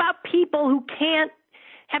about people who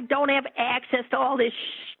don't have access to all this,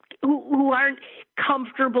 who aren't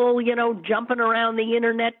comfortable, jumping around the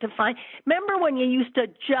internet to find? Remember when you used to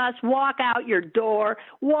just walk out your door,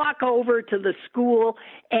 walk over to the school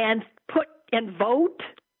and vote?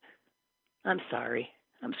 I'm sorry.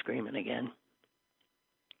 I'm screaming again.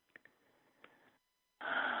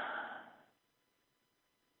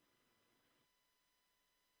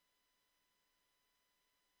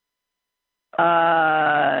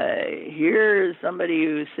 Here's somebody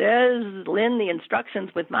who says, Lynn, the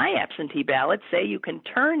instructions with my absentee ballot say you can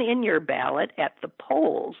turn in your ballot at the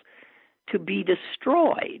polls to be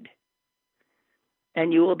destroyed,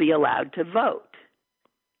 and you will be allowed to vote.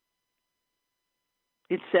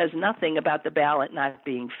 It says nothing about the ballot not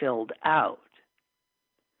being filled out.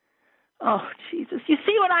 Oh, Jesus. You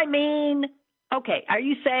see what I mean? Okay, are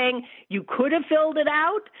you saying you could have filled it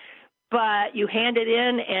out, but you hand it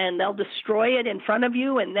in and they'll destroy it in front of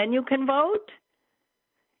you and then you can vote?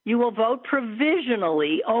 You will vote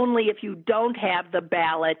provisionally only if you don't have the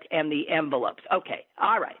ballot and the envelopes. Okay,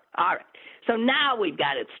 all right. So now we've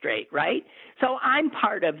got it straight, right? So I'm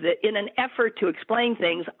part of in an effort to explain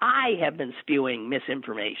things, I have been spewing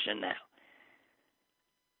misinformation now.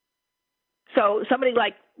 So somebody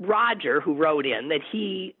like Roger, who wrote in that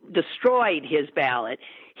he destroyed his ballot,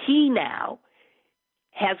 he now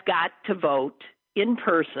has got to vote in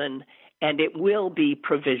person, and it will be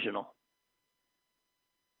provisional.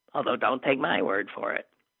 Although don't take my word for it.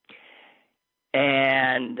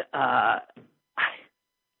 And I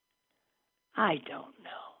don't know.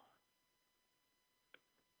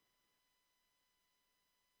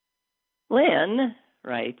 Lynn,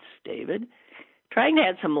 writes David, trying to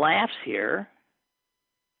add some laughs here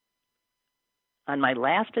on my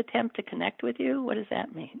last attempt to connect with you. What does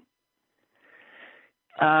that mean?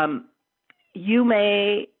 You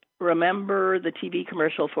may remember the TV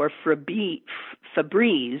commercial for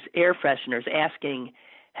Febreze air fresheners asking,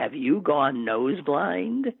 have you gone nose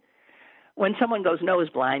blind? When someone goes nose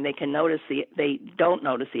blind, they don't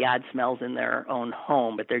notice the odd smells in their own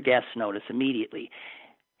home, but their guests notice immediately.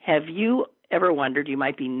 Have you ever wondered you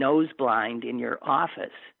might be nose blind in your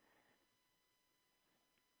office?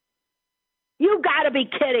 You got to be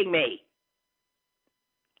kidding me.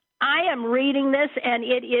 I am reading this, and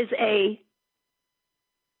it is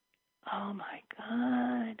oh my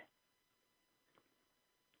God.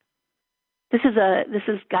 This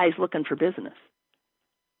is guys looking for business.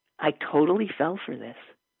 I totally fell for this.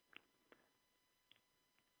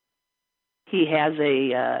 He has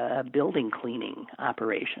a building cleaning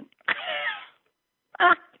operation.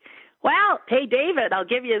 Well, hey, David, I'll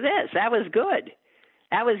give you this. That was good,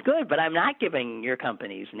 but I'm not giving your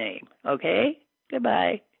company's name, okay?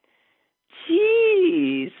 Goodbye.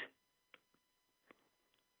 Jeez.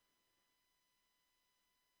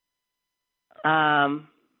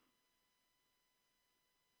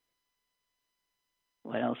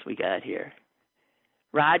 What else we got here?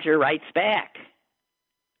 Roger writes back.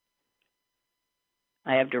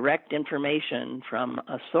 I have direct information from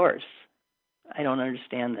a source. I don't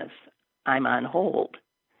understand this. I'm on hold.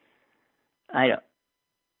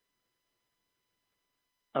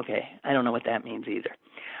 Okay, I don't know what that means either.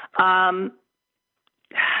 God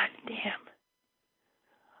damn.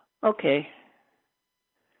 Okay.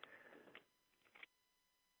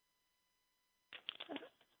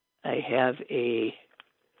 here's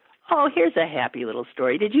a happy little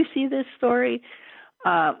story. Did you see this story?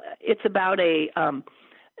 It's about an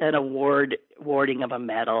awarding of a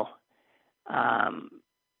medal.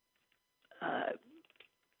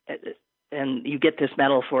 And you get this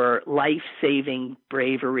medal for life-saving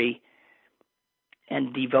bravery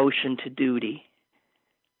and devotion to duty.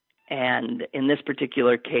 And in this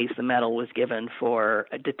particular case, the medal was given for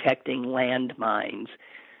detecting landmines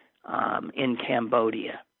in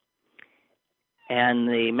Cambodia. And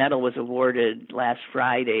the medal was awarded last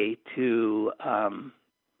Friday to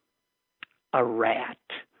a rat.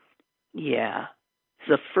 Yeah. It's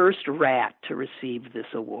the first rat to receive this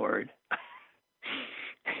award.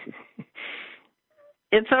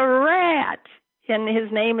 It's a rat, and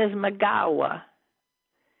his name is Magawa.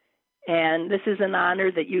 And this is an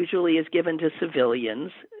honor that usually is given to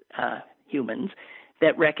civilians, humans,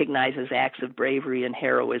 that recognizes acts of bravery and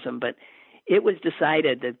heroism. But it was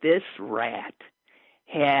decided that this rat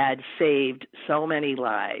had saved so many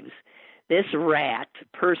lives. This rat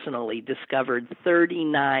personally discovered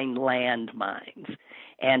 39 landmines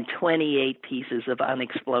and 28 pieces of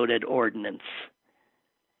unexploded ordnance,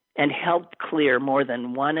 and helped clear more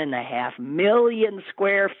than 1.5 million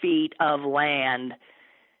square feet of land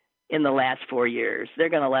in the last 4 years. They're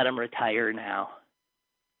going to let him retire now.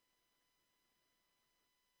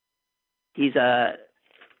 He's a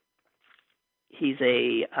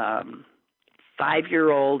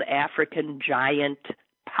 5-year-old African giant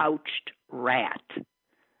pouched rat.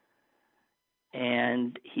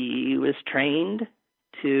 And he was trained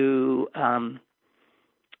to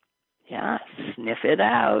sniff it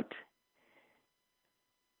out.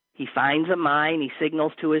 He finds a mine. He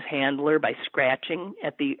signals to his handler by scratching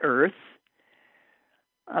at the earth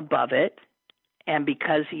above it. And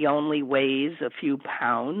because he only weighs a few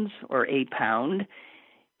pounds or a pound,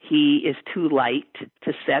 he is too light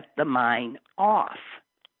to set the mine off.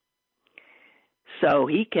 So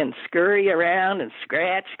he can scurry around and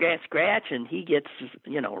scratch, and he gets,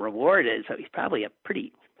 rewarded. So he's probably I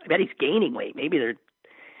bet he's gaining weight. Maybe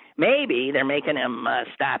they're making him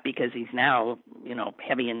stop because he's now,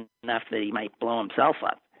 heavy enough that he might blow himself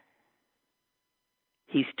up.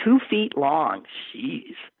 He's 2 feet long.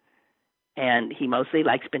 Jeez. And he mostly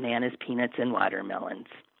likes bananas, peanuts, and watermelons.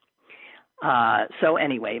 So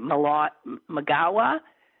anyway, Magawa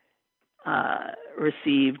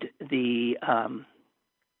received the,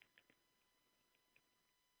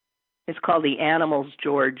 it's called the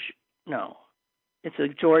it's a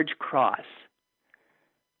George Cross.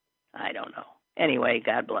 I don't know. Anyway,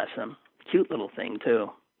 God bless him. Cute little thing, too.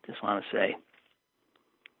 Just want to say.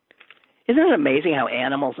 Isn't it amazing how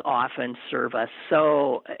animals often serve us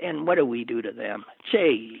so, and what do we do to them?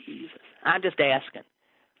 Jesus. I'm just asking.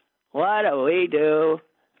 What do we do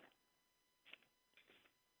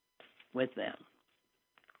with them?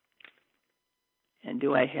 And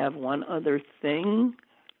do I have one other thing?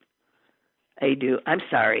 I do. I'm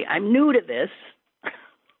sorry. I'm new to this.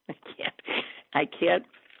 I can't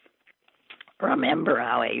remember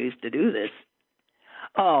how I used to do this.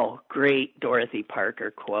 Oh, great Dorothy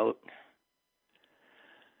Parker quote.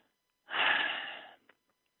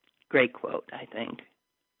 Great quote, I think.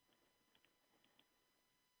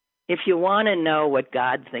 If you want to know what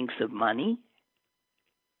God thinks of money,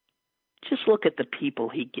 just look at the people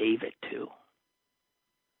he gave it to.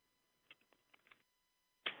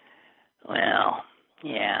 Well,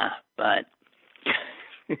 yeah, but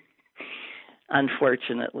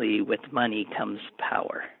unfortunately, with money comes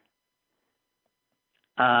power.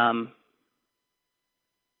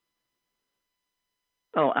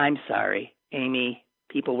 I'm sorry, Amy.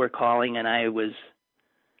 People were calling and I was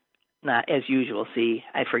not, as usual. See,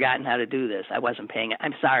 I'd forgotten how to do this. I wasn't paying it.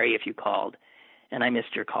 I'm sorry if you called and I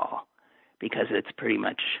missed your call because we're pretty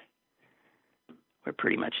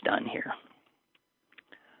much done here.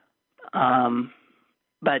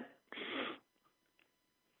 But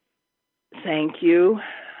thank you.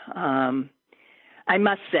 I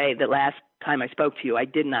must say that last time I spoke to you, I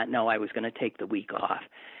did not know I was going to take the week off.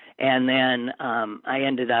 And then I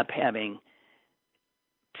ended up having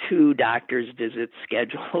 2 doctor's visits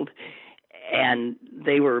scheduled, and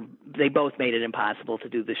they both made it impossible to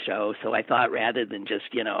do the show. So I thought rather than just,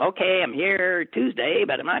 okay, I'm here Tuesday,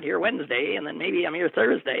 but I'm not here Wednesday, and then maybe I'm here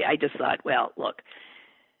Thursday, I just thought, well, look,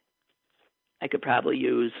 I could probably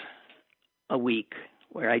use a week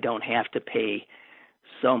where I don't have to pay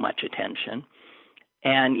so much attention.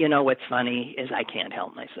 And what's funny is I can't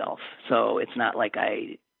help myself. So it's not like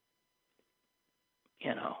I,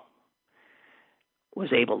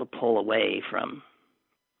 was able to pull away from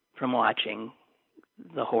watching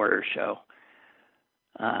the horror show.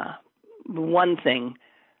 One thing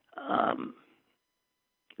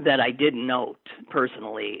that I did note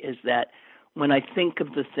personally is that when I think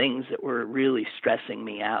of the things that were really stressing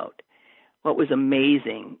me out, what was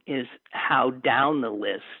amazing is how down the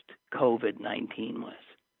list COVID-19 was.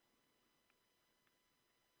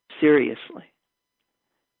 Seriously.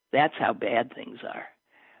 That's how bad things are.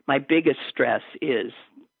 My biggest stress is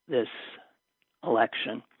this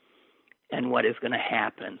election and what is going to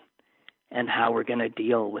happen and how we're going to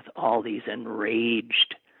deal with all these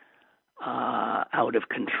enraged, out of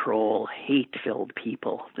control, hate-filled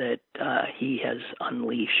people that he has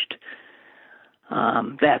unleashed.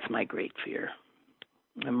 That's my great fear.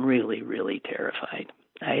 I'm really, really terrified.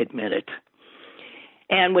 I admit it.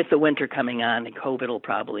 And with the winter coming on, COVID will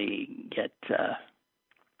probably get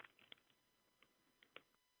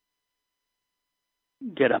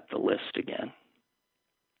up the list again.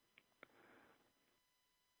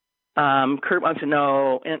 Kurt wants to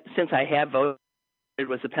know, since I have voted,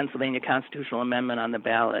 was the Pennsylvania constitutional amendment on the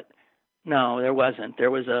ballot? No, there wasn't. There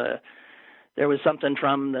was something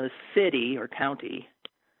from the city or county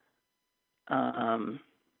about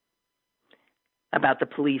the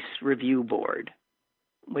police review board,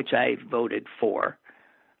 which I voted for.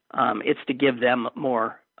 It's to give them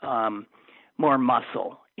more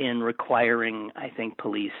muscle in requiring, I think,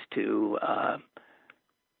 police to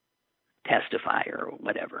testify or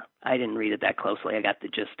whatever. I didn't read it that closely. I got the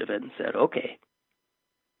gist of it and said, okay.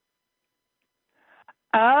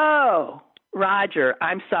 Oh, Roger,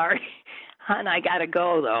 I'm sorry. Hon, I got to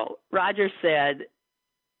go, though. Roger said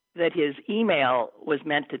that his email was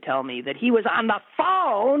meant to tell me that he was on the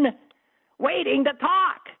phone waiting to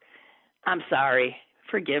talk. I'm sorry.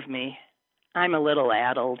 Forgive me. I'm a little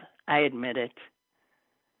addled. I admit it.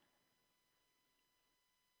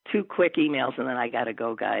 2 quick emails, and then I got to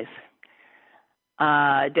go, guys.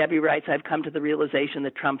 Debbie writes, I've come to the realization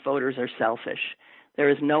that Trump voters are selfish. There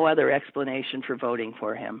is no other explanation for voting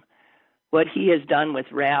for him. What he has done with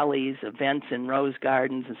rallies, events in rose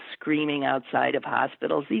gardens, and screaming outside of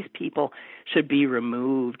hospitals, these people should be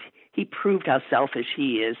removed. He proved how selfish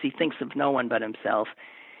he is. He thinks of no one but himself.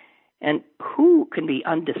 And who can be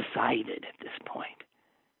undecided at this point?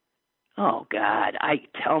 Oh, God,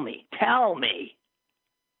 tell me.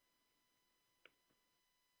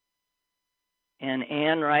 And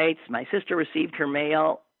Ann writes, my sister received her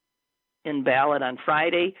mail in ballot on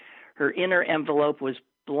Friday. Her inner envelope was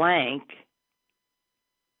blank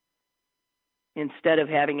instead of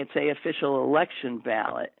having it say official election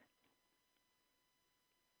ballot.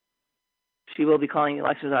 She will be calling the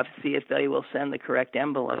elections office to see if they will send the correct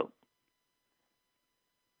envelope.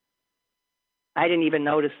 I didn't even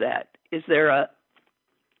notice that. Is there a...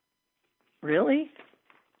 Really?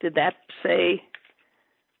 Did that say...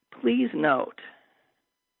 Please note.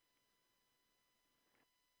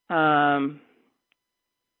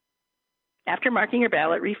 After marking your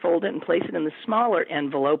ballot, refold it and place it in the smaller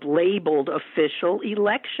envelope labeled official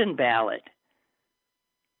election ballot.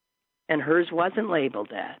 And hers wasn't labeled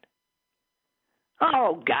that.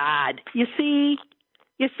 Oh, God. You see?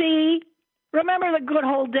 Remember the good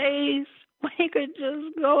old days when you could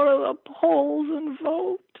just go to the polls and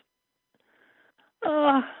vote?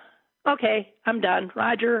 Okay, I'm done.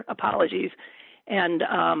 Roger, apologies. And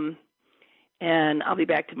I'll be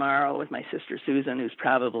back tomorrow with my sister Susan, who's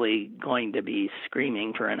probably going to be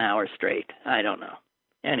screaming for an hour straight. I don't know.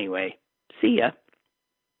 Anyway, see ya.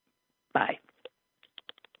 Bye.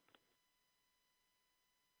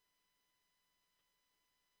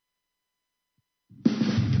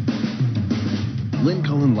 Lynn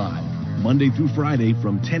Cullen Live, Monday through Friday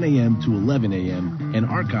from 10 a.m. to 11 a.m. and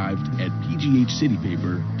archived at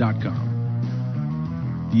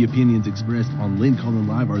pghcitypaper.com. The opinions expressed on Lynn Cullen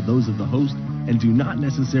Live are those of the host and do not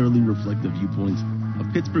necessarily reflect the viewpoints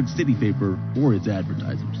of Pittsburgh City Paper or its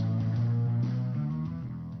advertisers.